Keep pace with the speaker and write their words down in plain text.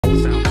Right,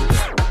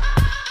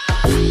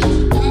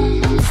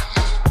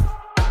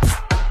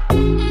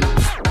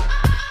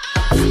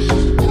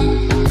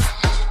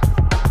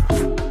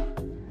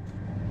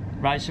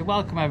 so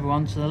welcome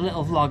everyone to the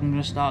little vlog I'm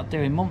going to start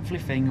doing, monthly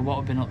thing of what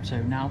I've been up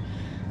to. Now,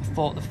 I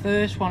thought the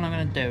first one I'm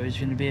going to do is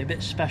going to be a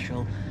bit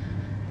special.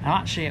 I'm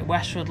actually at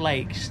Westwood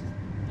Lakes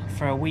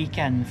for a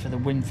weekend for the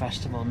Wynfest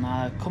festival.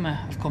 Now,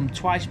 I've come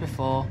twice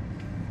before.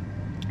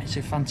 It's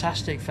a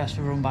fantastic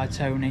festival run by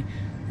Tony.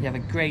 You have a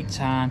great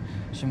time,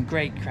 some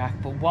great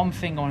crack. But one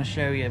thing I want to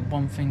show you,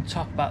 one thing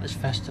top about this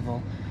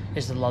festival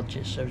is the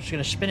lodges. So I'm just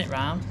going to spin it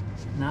round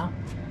now.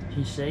 As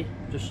you see,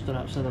 just stood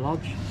outside the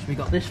lodge. So we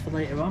got this for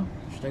later on.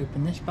 Just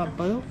open this bad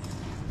boy up.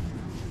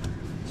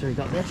 So we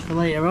got this for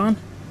later on.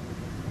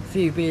 A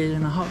few beers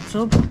in a hot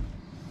tub.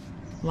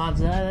 Lads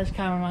there, there's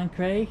cameraman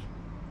Craig.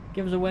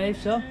 Give us a wave,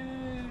 so.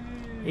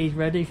 He's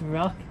ready for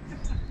rock.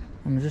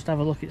 And we'll just have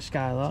a look at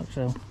Skylark.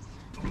 So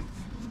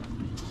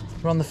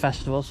we're on the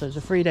festival, so it's a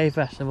 3-day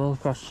festival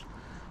across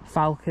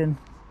Falcon,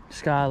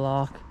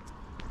 Skylark,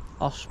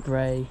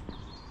 Osprey.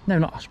 No,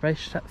 not Osprey,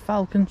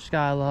 Falcon,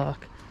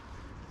 Skylark,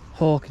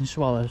 Hawk and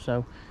Swallow.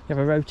 So you have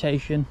a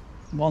rotation,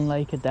 one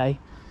lake a day.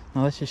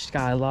 Now this is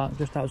Skylark,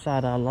 just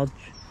outside our lodge.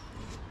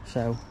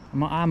 So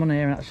I'm on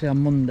here actually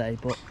on Monday,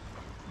 but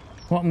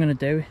what I'm going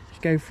to do is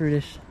go through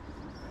this,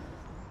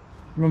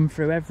 run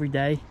through every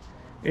day.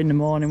 In the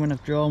morning when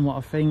I've drawn what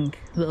I think,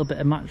 a little bit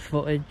of match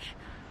footage.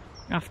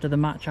 After the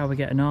match, how we're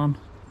getting on.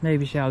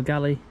 Maybe see how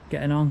Gally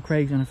getting on.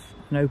 Craig's on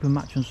an open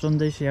match on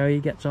Sunday, see how he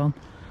gets on.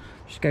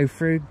 Just go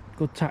through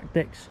good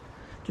tactics.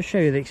 Just show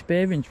you the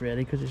experience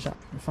really, because it's a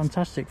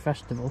fantastic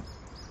festival.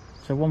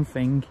 So one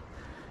thing,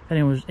 if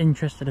anyone's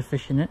interested in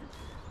fishing it,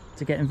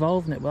 to get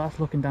involved in it, well, that's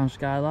looking down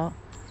Skylark.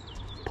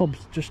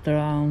 Pub's just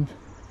around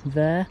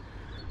there,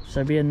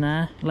 so be in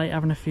there late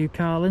having a few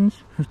carlins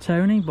with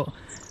Tony. But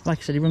like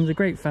I said, he runs a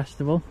great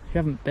festival. If you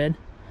haven't been,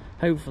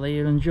 hopefully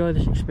you'll enjoy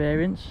this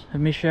experience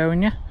of me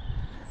showing you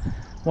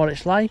what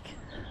it's like,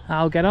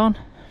 how I'll get on,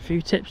 a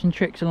few tips and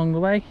tricks along the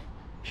way.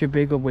 Should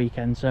be a good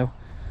weekend. So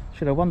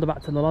should I wander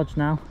back to the lodge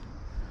now,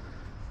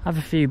 have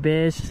a few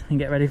beers and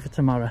get ready for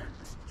tomorrow.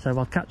 So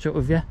I'll catch up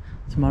with you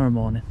tomorrow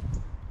morning.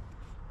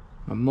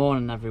 Good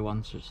morning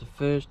everyone. So it's the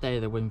first day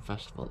of the Wynfest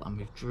festival and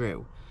we've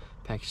drew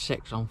peg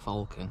 6 on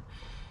Falcon,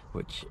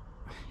 which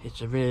it's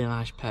a really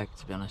nice peg,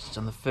 to be honest. It's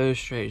on the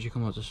first straight as you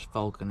come up to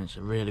Falcon. It's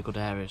a really good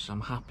area, so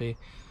I'm happy.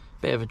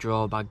 Bit of a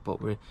drawback, but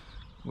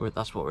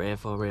that's what we're here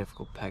for. We're here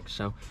for good pegs.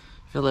 So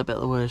I feel a bit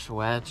the worse for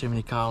wear. Too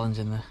many carlins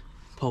in the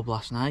pub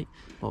last night,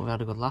 but we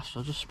had a good laugh. So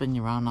I'll just spin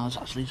you around now. There's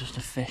actually just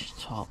a fish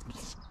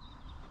topped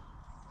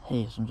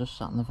here, so I'm just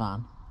sat in the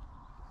van.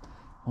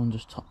 One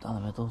just topped down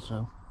the middle,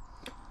 so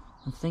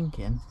I'm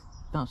thinking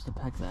that's the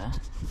peg there.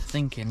 I'm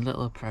thinking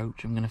little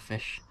approach. I'm going to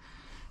fish.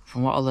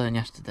 From what I learned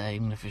yesterday,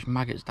 I'm going to fish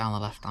maggots down the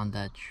left hand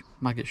edge,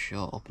 maggots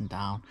short up and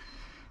down,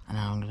 and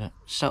then I'm going to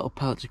settle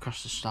pellets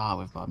across to start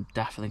with, but I'm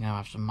definitely going to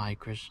have some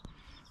micros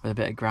with a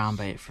bit of ground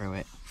bait through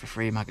it for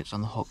 3 maggots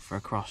on the hook for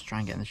a cross, try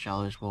and get in the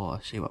shallowest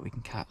water, see what we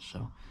can catch.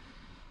 So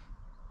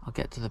I'll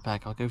get to the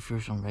peg, I'll go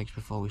through some rigs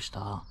before we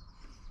start.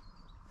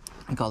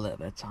 I've got a little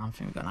bit of time, I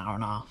think we've got an hour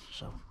and a half,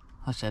 so like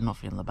I said, not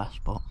feeling the best,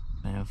 but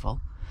maybe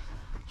full.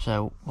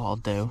 So what I'll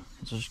do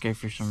is I'll just go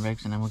through some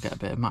rigs and then we'll get a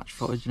bit of match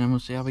footage and then we'll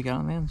see how we get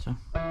on the end. So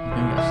I'm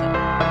going to get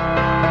set.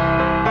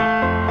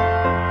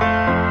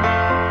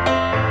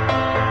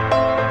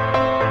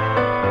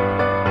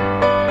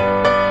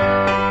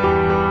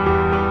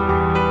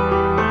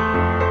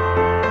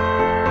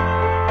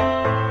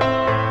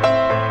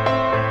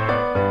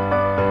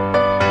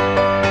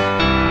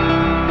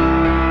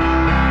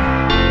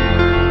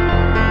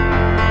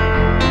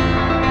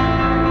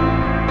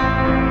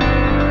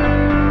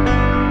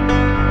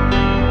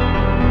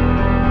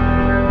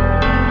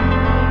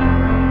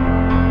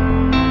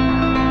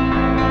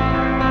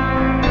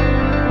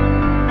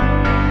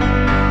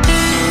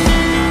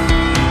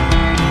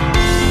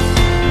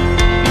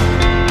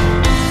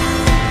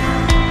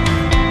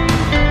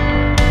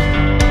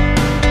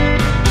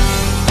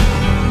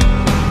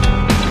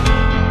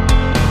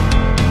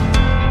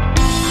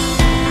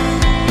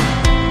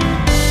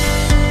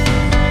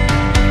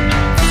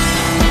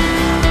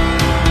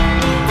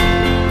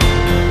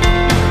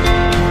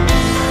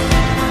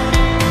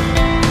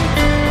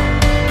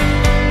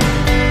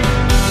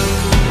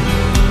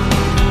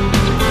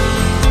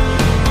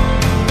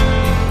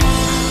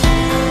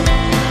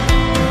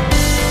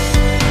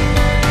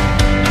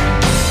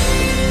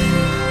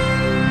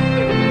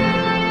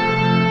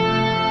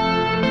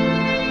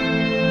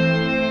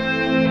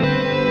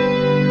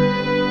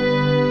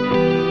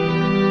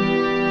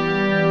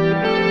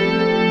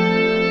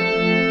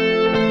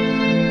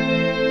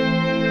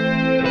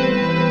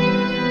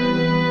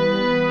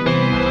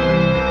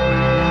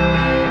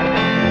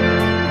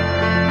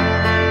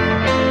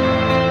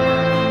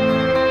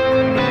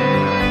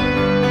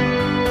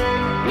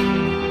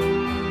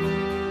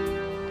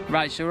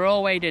 Right, so we're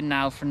all weighed in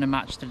now from the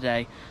match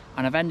today,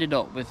 and I've ended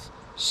up with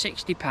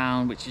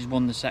 £60, which has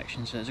won the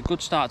section, so it's a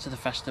good start to the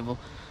festival.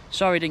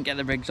 Sorry I didn't get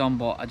the rigs on,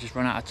 but I just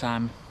ran out of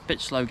time. bit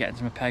slow getting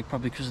to my peg,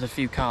 probably because of the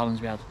few carlins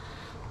we had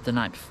the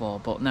night before.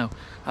 But no,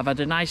 I've had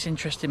a nice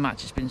interesting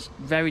match. It's been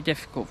very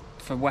difficult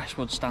for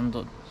Westwood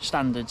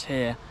standards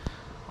here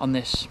on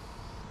this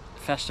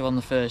festival on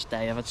the first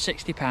day. I've had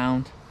 60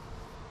 pound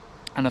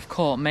and I've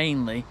caught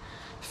mainly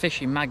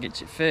fishing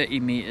maggots at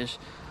 30 metres,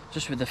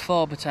 just with the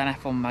 4x10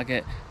 F1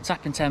 maggot,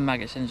 tapping 10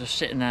 maggots in, just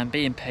sitting there and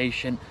being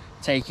patient,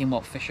 taking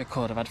what fish I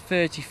could. I've had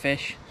 30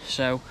 fish,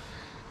 so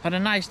I've had a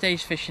nice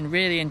day's fishing,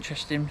 really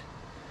interesting,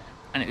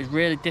 and it was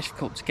really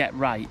difficult to get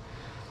right.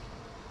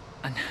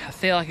 And I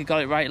feel like I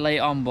got it right late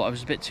on, but I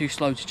was a bit too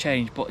slow to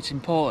change. But it's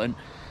important.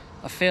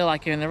 I feel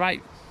like you're in the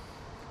right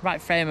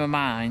frame of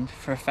mind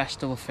for a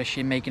festival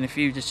fishing, making a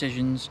few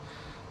decisions,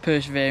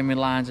 persevering with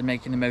lines and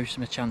making the most of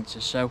my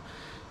chances. So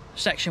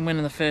section win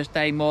on the first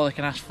day, more than I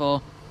can ask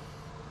for.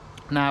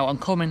 Now I'm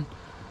coming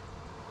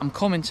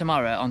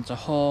tomorrow onto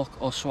Hawk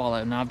or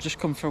Swallow. Now I've just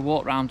come for a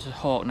walk round to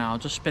Hawk now. I'll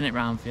just spin it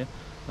round for you.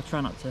 I'll try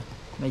not to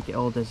make it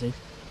all dizzy.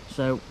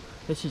 So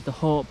this is the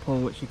Hawk pool,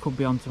 which you could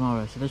be on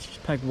tomorrow. So this is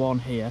peg 1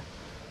 here,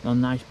 on a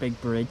nice big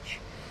bridge,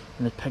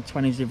 and the peg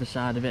 20 is the other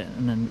side of it,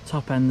 and then the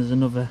top end there's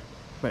another,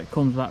 where it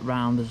comes back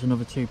round, there's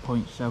another 2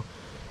 points. So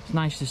it's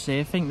nice to see.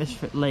 I think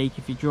this lake,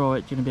 if you draw it,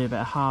 it's going to be a bit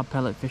of hard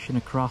pellet fishing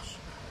across,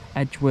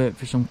 edge work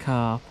for some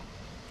carp,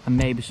 and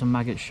maybe some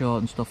maggot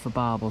short and stuff for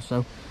barbel.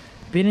 So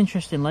it'll be an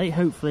interesting lake.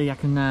 Hopefully I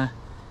can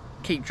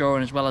keep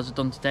drawing as well as I've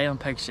done today on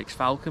peg 6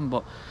 Falcon.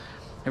 But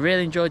I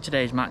really enjoyed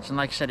today's match, and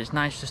like I said, it's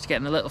nice just to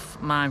get in a little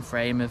mind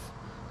frame of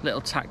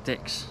little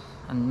tactics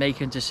and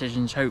making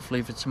decisions,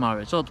 hopefully for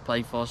tomorrow. It's all to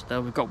play for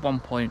still. We've got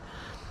 1 point,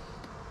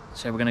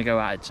 so we're going to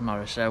go at it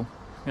tomorrow. So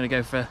I'm going to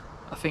go for,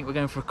 I think we're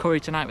going for a curry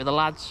tonight with the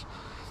lads,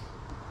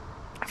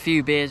 a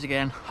few beers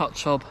again, hot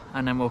tub,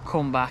 and then we'll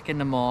come back in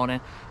the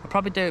morning. I'll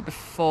probably do it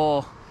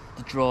before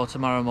the draw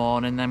tomorrow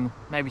morning, then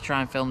maybe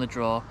try and film the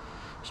draw.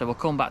 So we'll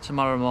come back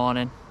tomorrow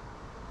morning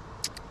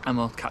and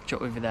we'll catch up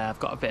with you there. I've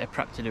got a bit of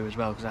prep to do as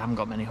well because I haven't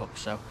got many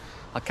hooks, so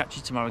I'll catch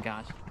you tomorrow,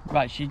 guys.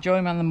 Right, so you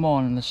join me on the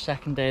morning, the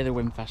second day of the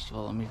Wynfest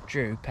Festival, and we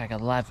drew peg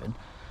 11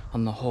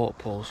 on the Hawk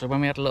pool. So when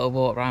we had a little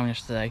walk around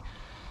yesterday,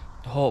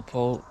 the Hawk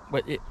pool,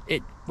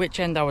 which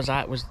end I was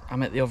at,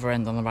 I'm at the other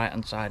end on the right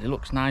hand side. It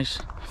looks nice.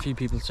 A few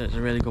people say it's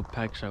a really good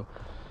peg, so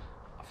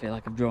I feel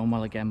like I've drawn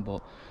well again.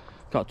 But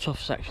got a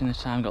tough section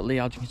this time. Got Lee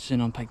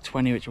Hodgkinson on peg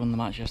 20, which won the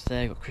match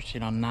yesterday. Got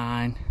Christian on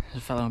 9. There's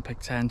a fellow on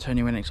peg 10.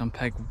 Tony Winnick's on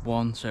peg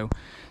 1. So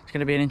it's going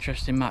to be an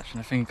interesting match, and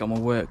I think I've got my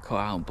work cut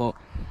out. But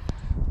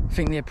I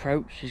think the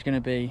approach is going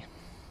to be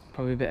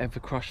probably a bit of a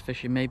cross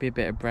fishing, maybe a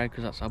bit of bread,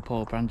 because that's how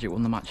Paul Brangitt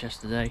won the match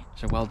yesterday.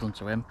 So well done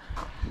to him.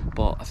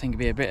 But I think it'll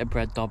be a bit of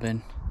bread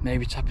dobbing,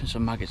 maybe tapping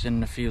some maggots in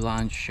and a few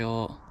lines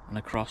short and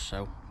across.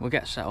 So we'll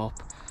get set up,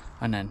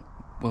 and then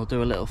we'll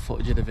do a little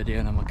footage of the video,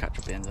 and then we'll catch up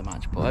at the end of the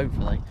match. But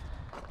hopefully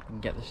we can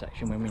get the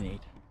section when we need.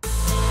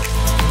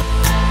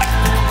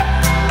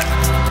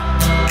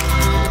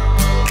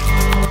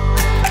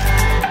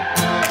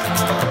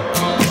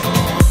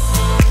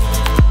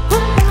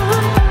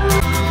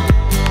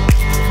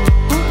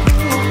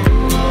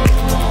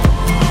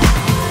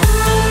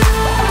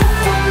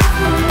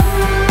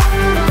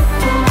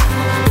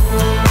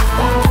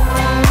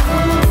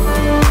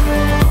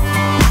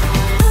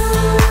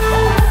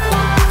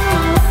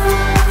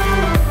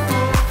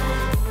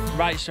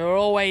 So we're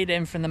all weighed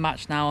in from the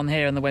match now on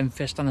here on the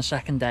Wynfest on the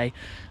second day,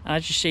 and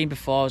as you've seen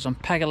before, I was on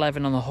peg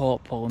 11 on the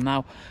Hawk pool.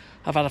 Now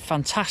I've had a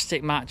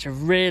fantastic match.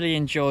 I've really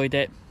enjoyed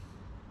it.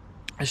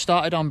 I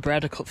started on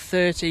bread. I cut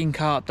 13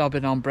 carp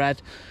dobbing on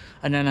bread,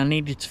 and then I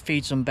needed to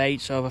feed some bait,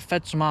 so I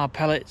fed some hard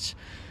pellets.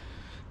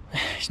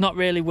 It's not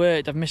really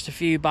worked. I've missed a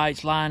few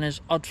bites,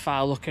 liners, odd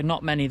foul looking,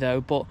 not many though,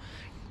 but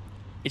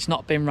it's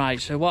not been right.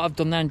 So what I've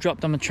done then,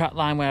 dropped on the track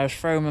line where I was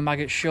throwing my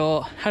maggot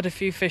short, had a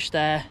few fish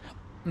there,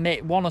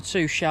 made 1 or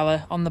 2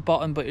 shallow on the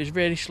bottom, but it was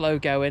really slow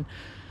going.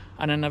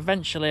 And then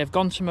eventually I've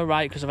gone to my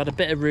right because I've had a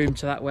bit of room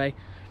to that way,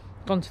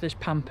 gone to this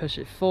pampas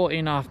at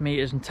 14.5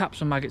 metres and tapped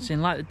some maggots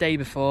in like the day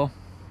before,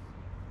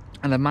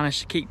 and I've managed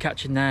to keep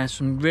catching there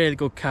some really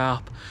good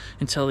carp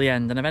until the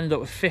end, and I've ended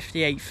up with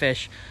 58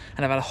 fish,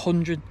 and I've had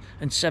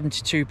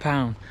 172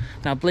 pound.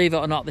 Now believe it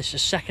or not, this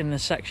is second in the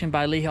section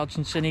by Lee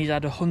Hodgkinson. He's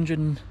had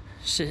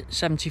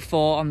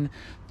 174 on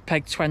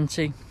peg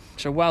 20.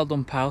 So well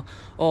done, pal.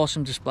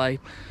 Awesome display.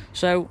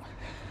 So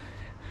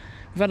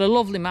we've had a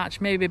lovely match.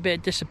 Maybe a bit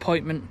of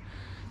disappointment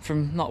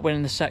from not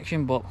winning the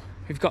section, but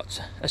we've got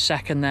a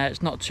second there.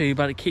 It's not too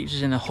bad. It keeps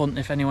us in the hunt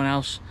if anyone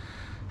else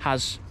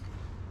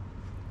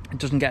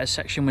doesn't get a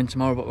section win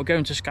tomorrow. But we're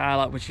going to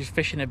Skylark, which is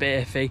fishing a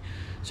bit iffy,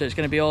 so it's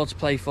going to be all to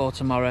play for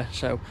tomorrow.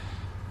 So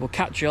we'll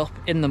catch up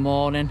in the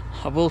morning.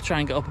 I will try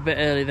and get up a bit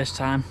early this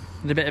time.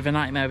 It's a bit of a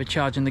nightmare with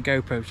charging the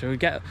GoPro, so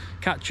we'll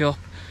catch up,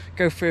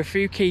 go through a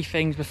few key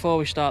things before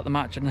we start the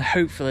match, and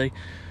hopefully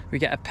we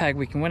get a peg.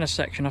 We can win a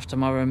section off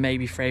tomorrow and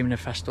maybe frame in a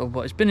festival. But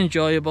it's been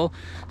enjoyable.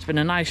 It's been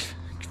a nice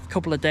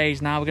couple of days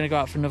now. We're going to go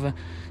out for go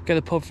to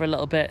the pub for a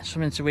little bit,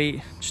 something to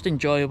eat, just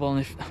enjoyable.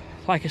 And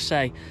like I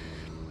say,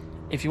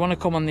 if you want to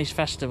come on these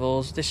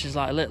festivals, this is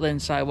like a little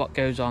insight of what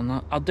goes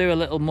on. I'll do a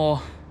little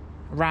more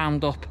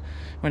round up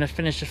when I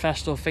finish the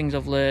festival things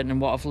I've learned and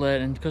what I've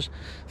learned, and because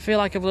I feel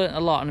like I've learned a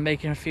lot and I'm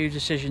making a few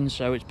decisions.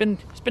 So it's been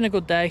a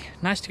good day.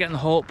 Nice to get in the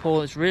Hawk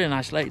Pool. It's a really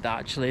nice lake that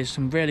actually. There's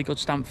some really good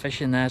stamp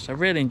fish in there, so I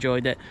really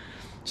enjoyed it.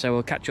 So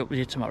we'll catch up with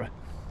you tomorrow.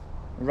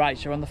 Right,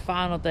 so we're on the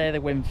final day of the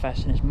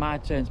Wynfest and it's my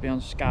turn to be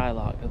on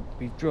Skylark.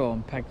 We've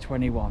drawn peg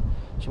 21.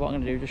 So what I'm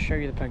going to do is just show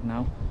you the peg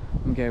now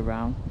and go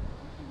round.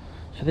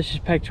 So this is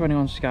peg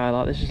 21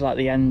 Skylark. This is like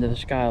the end of the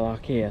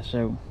Skylark here.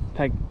 So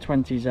peg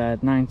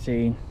 20Z,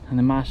 19, and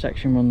then my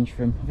section runs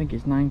from, I think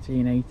it's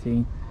 19,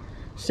 18,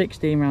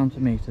 16 round to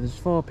me. So there's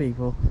 4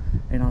 people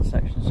in our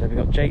section. So we've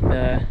got Jake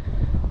there,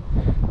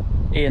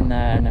 Ian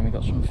there, and then we've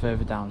got some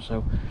further down.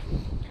 So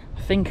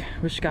I think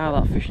with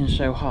Skylark fishing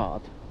so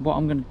hard, what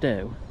I'm going to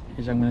do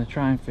is I'm going to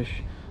try and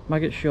fish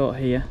maggots short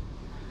here,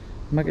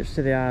 maggots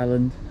to the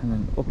island, and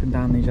then up and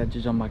down these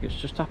edges on maggots.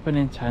 Just tapping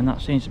in 10,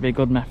 that seems to be a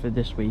good method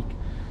this week.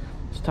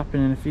 Just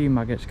tapping in a few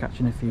maggots,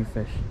 catching a few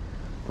fish.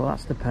 But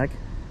that's the peg.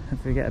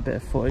 If we get a bit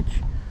of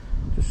footage,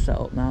 just set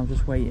up now,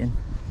 just waiting,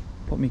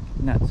 put my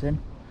nets in.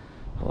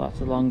 But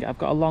that's a long, I've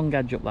got a long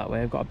edge up that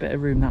way, I've got a bit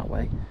of room that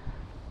way.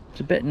 It's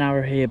a bit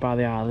narrow here by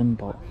the island,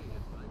 but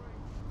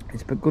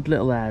it's a good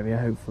little area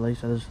hopefully.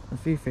 So there's a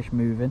few fish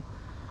moving.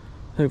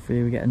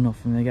 Hopefully we get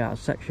enough and they get a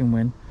section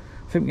win.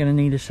 I think we're going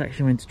to need a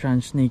section win to try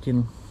and sneak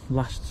in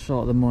last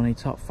sort of the money,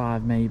 top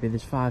 5 maybe.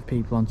 There's 5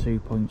 people on 2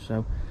 points,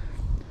 so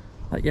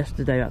like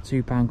yesterday that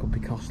 £2 could be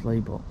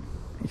costly, but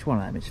it's one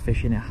of them, it's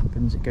fishing, it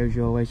happens, it goes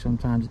your way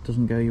sometimes, it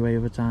doesn't go your way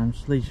other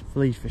times.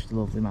 Lee's fished a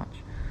lovely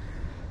match,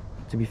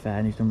 to be fair,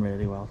 and he's done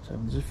really well. So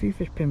there's a few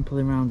fish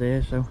pimpling around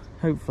here, so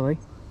hopefully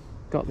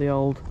got the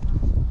old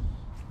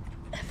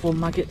F1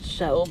 maggot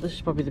set up. This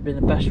has probably been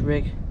the best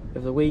rig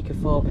of the week, a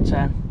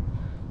 4x10,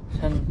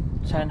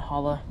 10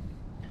 holler,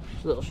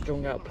 just a little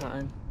strung out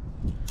pattern.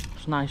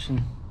 It's nice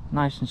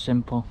and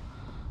simple.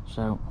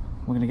 So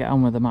we're going to get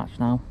on with the match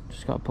now.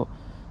 Just got to put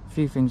a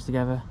few things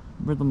together,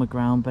 riddle my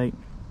ground bait,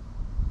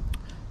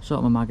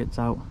 sort my maggots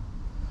out,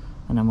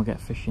 and then we'll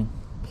get fishing.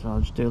 So I'll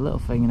just do a little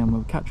thing and then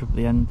we'll catch up at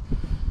the end,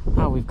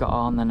 how we've got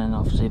on, and then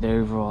obviously the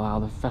overall, how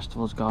the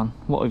festival's gone,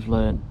 what we've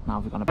learned, and how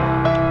we've gone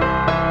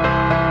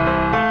about.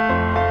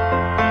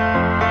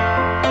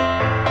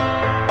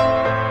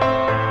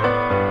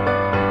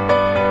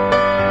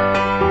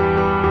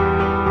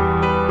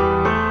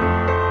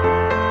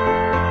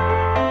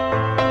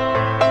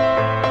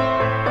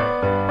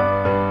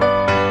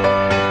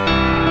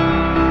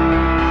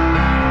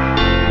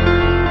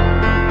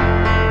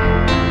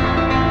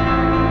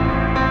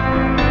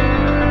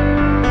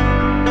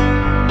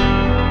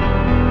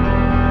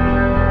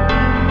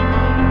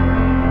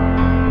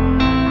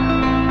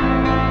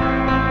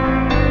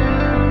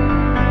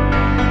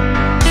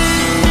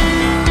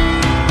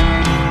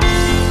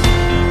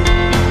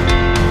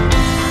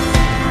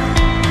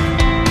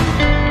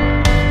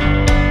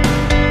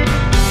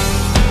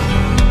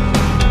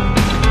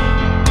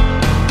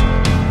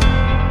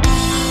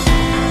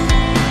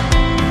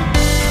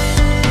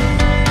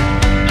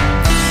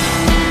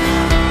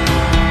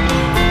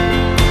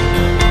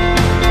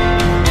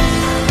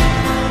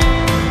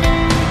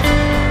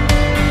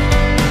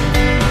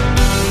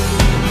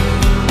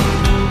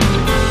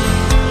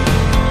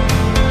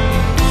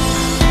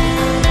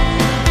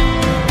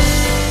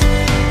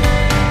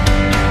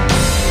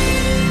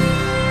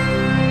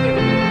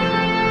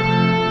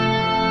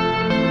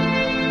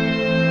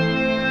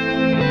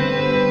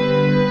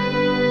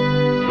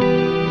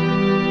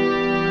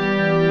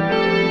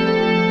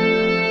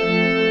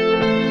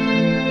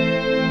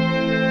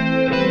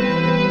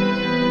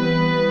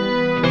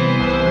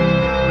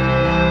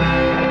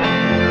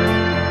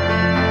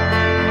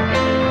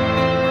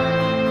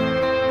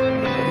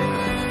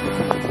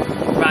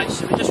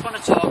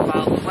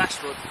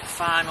 Westwood,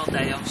 final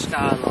day on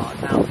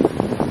Skylark. Now,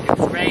 it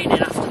was raining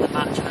after the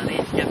match and I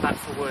needed to get back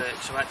for work,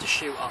 so I had to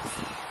shoot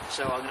off.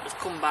 So I'm going to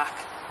come back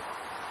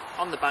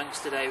on the banks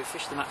today. We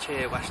fished the match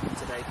here at Westwood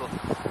today, but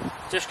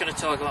just going to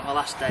talk about my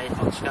last day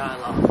on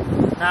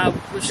Skylark. Now,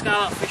 with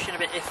Skylark fishing a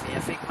bit iffy, I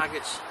think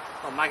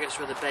maggots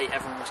were the bait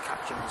everyone was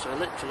catching on, so I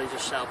literally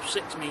just set up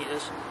 6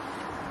 metres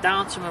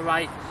down to my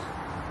right,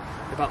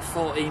 about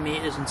 14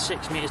 metres, and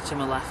 6 metres to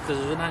my left, because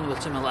there's an angle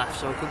to my left,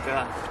 so I couldn't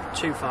go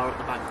too far up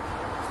the bank.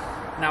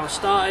 Now I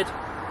started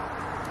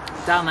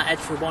down that edge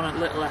for a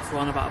little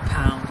F1, about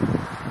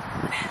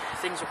 £1.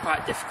 Things were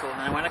quite difficult,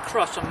 and I went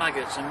across on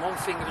maggots, and one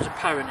thing that was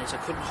apparent is I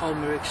couldn't hold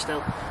my rig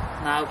still.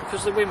 Now,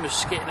 because the wind was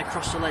skitting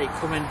across the lake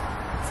coming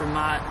from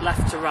my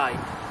left to right,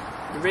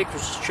 the rig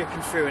was just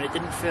tripping through and it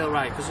didn't feel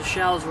right, because the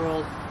shells were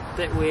all a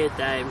bit weird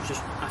there. It was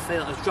just, I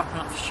felt I was dropping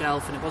off the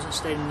shelf and it wasn't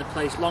staying in the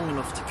place long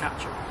enough to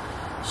catch them.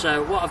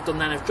 So what I've done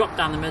then, I've dropped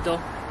down the middle,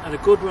 had a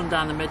good run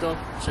down the middle,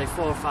 say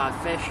 4 or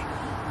 5 fish,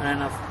 and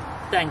then I've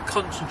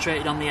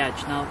concentrated on the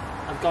edge. Now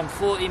I've gone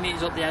 40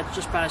 metres up the edge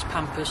just by this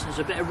pampas, and there's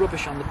a bit of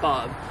rubbish on the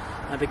bottom,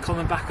 and I've been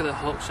coming back with the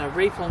hook, so I've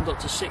replumbed up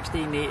to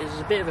 16 metres. It's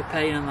a bit of a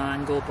pain on that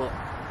angle, but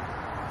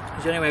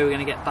it's the only way we're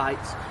going to get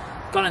bites.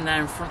 Gone in there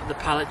in front of the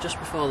pallet just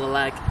before the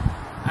leg,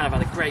 and I've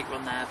had a great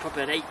run there. Probably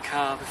had 8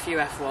 carp, a few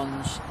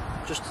F1s,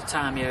 just to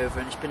tie me over,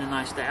 and it's been a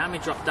nice day. Amy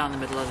dropped down the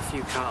middle of a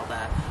few carp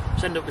there.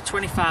 So ended up with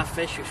 25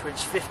 fish, which went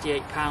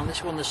 £58.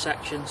 This won the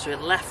section, so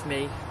it left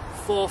me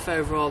 4th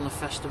overall in the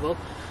festival.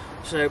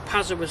 So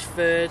Pazza was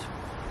 3rd,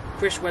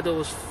 Chris Weddell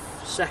was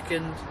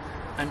 2nd,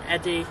 and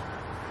Eddie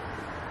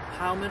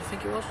Howman, I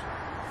think it was?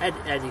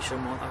 Eddie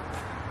someone.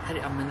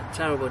 Eddie, I mean,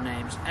 terrible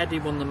names. Eddie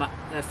won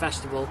the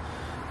festival.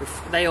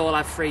 They all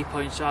had 3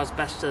 points, so I was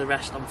best of the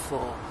rest on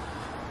 4.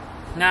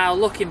 Now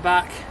looking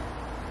back,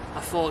 I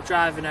thought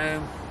driving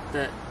home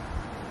that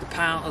the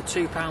 £1 or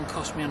 £2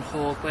 cost me on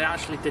hawk, but it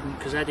actually didn't,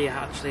 because Eddie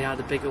actually had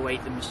a bigger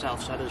weight than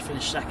myself, so I'd have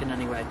finished 2nd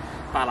anyway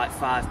by like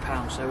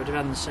 £5, so I would have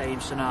had the same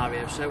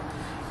scenario. So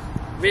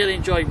really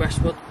enjoyed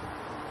Westwood.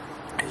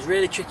 It was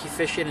really tricky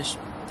fishing.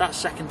 That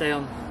second day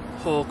on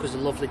hawk was a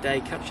lovely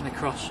day, catching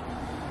across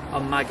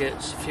on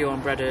maggots, a few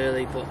on bread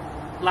early, but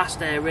last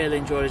day I really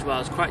enjoyed as well.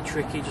 It was quite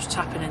tricky, just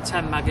tapping in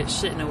 10 maggots,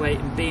 sitting and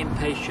waiting, being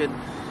patient.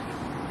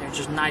 It was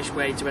just a nice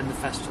way to end the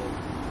festival.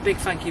 Big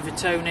thank you for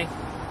Tony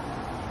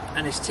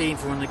and his team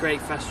for running a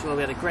great festival.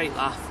 We had a great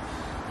laugh,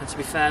 and to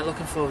be fair,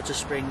 looking forward to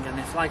spring. And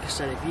if, like I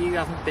said, if you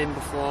haven't been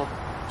before,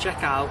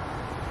 check out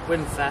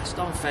Wynfest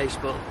on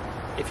Facebook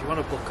if you want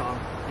to book on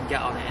and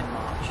get on it in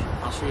March.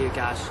 I'll see you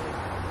guys soon.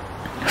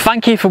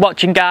 Thank you for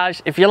watching,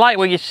 guys. If you like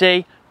what you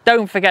see,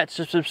 don't forget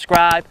to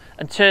subscribe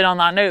and turn on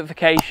that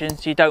notification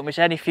so you don't miss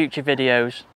any future videos.